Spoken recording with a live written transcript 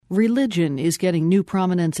Religion is getting new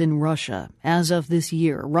prominence in Russia. As of this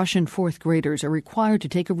year, Russian fourth graders are required to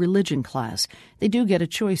take a religion class. They do get a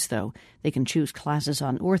choice, though. They can choose classes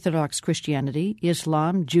on Orthodox Christianity,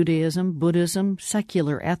 Islam, Judaism, Buddhism,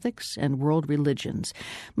 secular ethics, and world religions.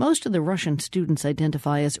 Most of the Russian students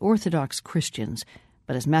identify as Orthodox Christians.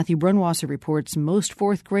 But as Matthew Brunwasser reports, most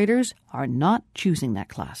fourth graders are not choosing that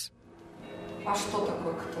class.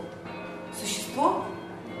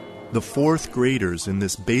 The fourth graders in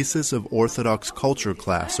this Basis of Orthodox Culture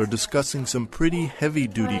class are discussing some pretty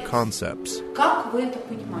heavy-duty concepts.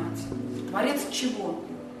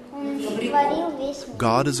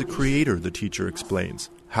 God is a creator, the teacher explains.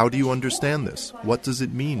 How do you understand this? What does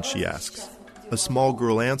it mean, she asks. A small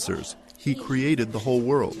girl answers, He created the whole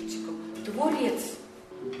world.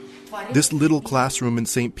 This little classroom in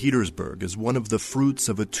St. Petersburg is one of the fruits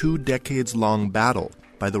of a 2 decades-long battle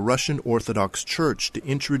by the Russian Orthodox Church to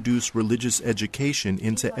introduce religious education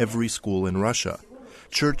into every school in Russia.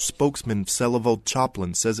 Church spokesman Vsevolod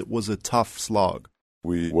Chaplin says it was a tough slog.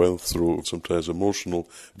 We went through sometimes emotional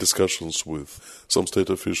discussions with some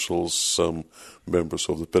state officials, some members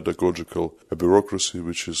of the pedagogical bureaucracy,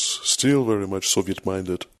 which is still very much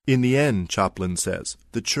Soviet-minded. In the end, Chaplin says,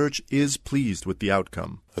 the Church is pleased with the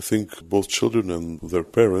outcome. I think both children and their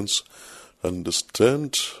parents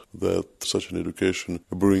understand that such an education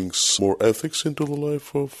brings more ethics into the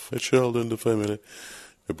life of a child and the family.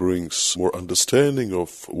 It brings more understanding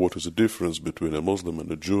of what is the difference between a Muslim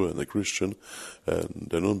and a Jew and a Christian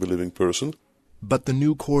and a non-believing person. But the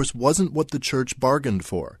new course wasn't what the Church bargained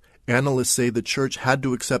for. Analysts say the Church had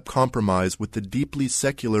to accept compromise with the deeply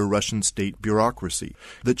secular Russian state bureaucracy.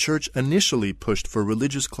 The Church initially pushed for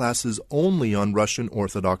religious classes only on Russian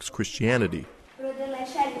Orthodox Christianity.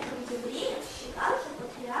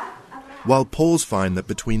 While polls find that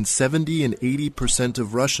between 70 and 80%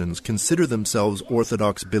 of Russians consider themselves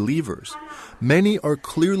Orthodox believers, many are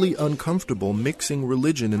clearly uncomfortable mixing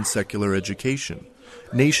religion and secular education.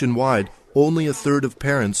 Nationwide, only a third of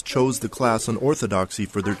parents chose the class on Orthodoxy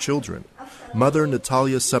for their children. Mother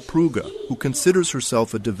Natalia Sapruga, who considers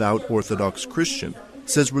herself a devout Orthodox Christian,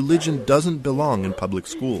 says religion doesn't belong in public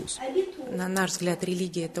schools.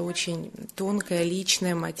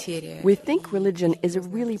 We think religion is a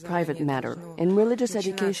really private matter, and religious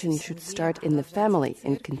education should start in the family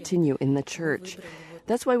and continue in the church.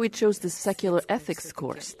 That's why we chose the secular ethics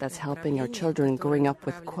course that's helping our children growing up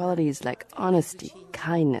with qualities like honesty,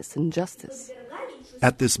 kindness, and justice.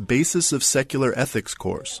 At this Basis of Secular Ethics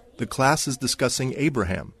course, the class is discussing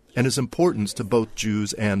Abraham and his importance to both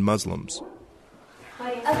Jews and Muslims.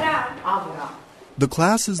 The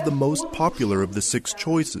class is the most popular of the 6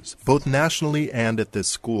 choices, both nationally and at this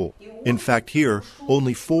school. In fact, here,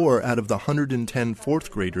 only 4 out of the 110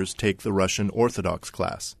 fourth graders take the Russian Orthodox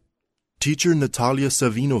class. Teacher Natalia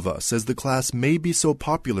Savinova says the class may be so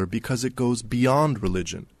popular because it goes beyond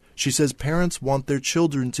religion. She says parents want their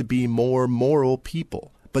children to be more moral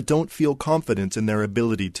people, but don't feel confident in their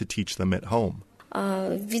ability to teach them at home.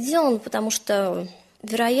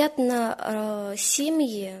 This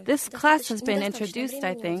class has been introduced,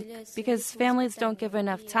 I think, because families don't give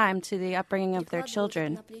enough time to the upbringing of their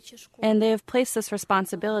children, and they have placed this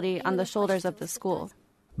responsibility on the shoulders of the school.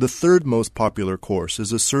 The third most popular course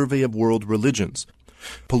is a survey of world religions.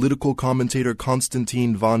 Political commentator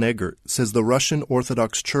Konstantin von Eggert says the Russian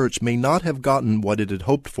Orthodox Church may not have gotten what it had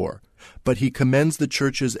hoped for, but he commends the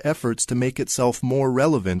Church's efforts to make itself more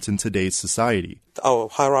relevant in today's society. Our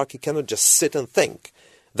hierarchy cannot just sit and think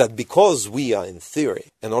that because we are, in theory,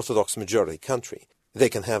 an Orthodox majority country, they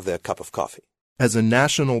can have their cup of coffee. As a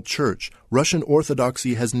national church, Russian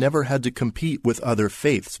Orthodoxy has never had to compete with other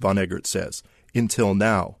faiths, von Eggert says, until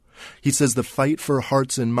now. He says the fight for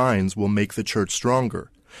hearts and minds will make the church stronger.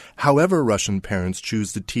 However Russian parents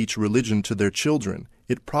choose to teach religion to their children,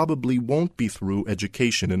 it probably won't be through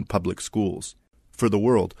education in public schools. For The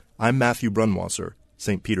World, I'm Matthew Brunwasser,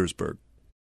 St. Petersburg.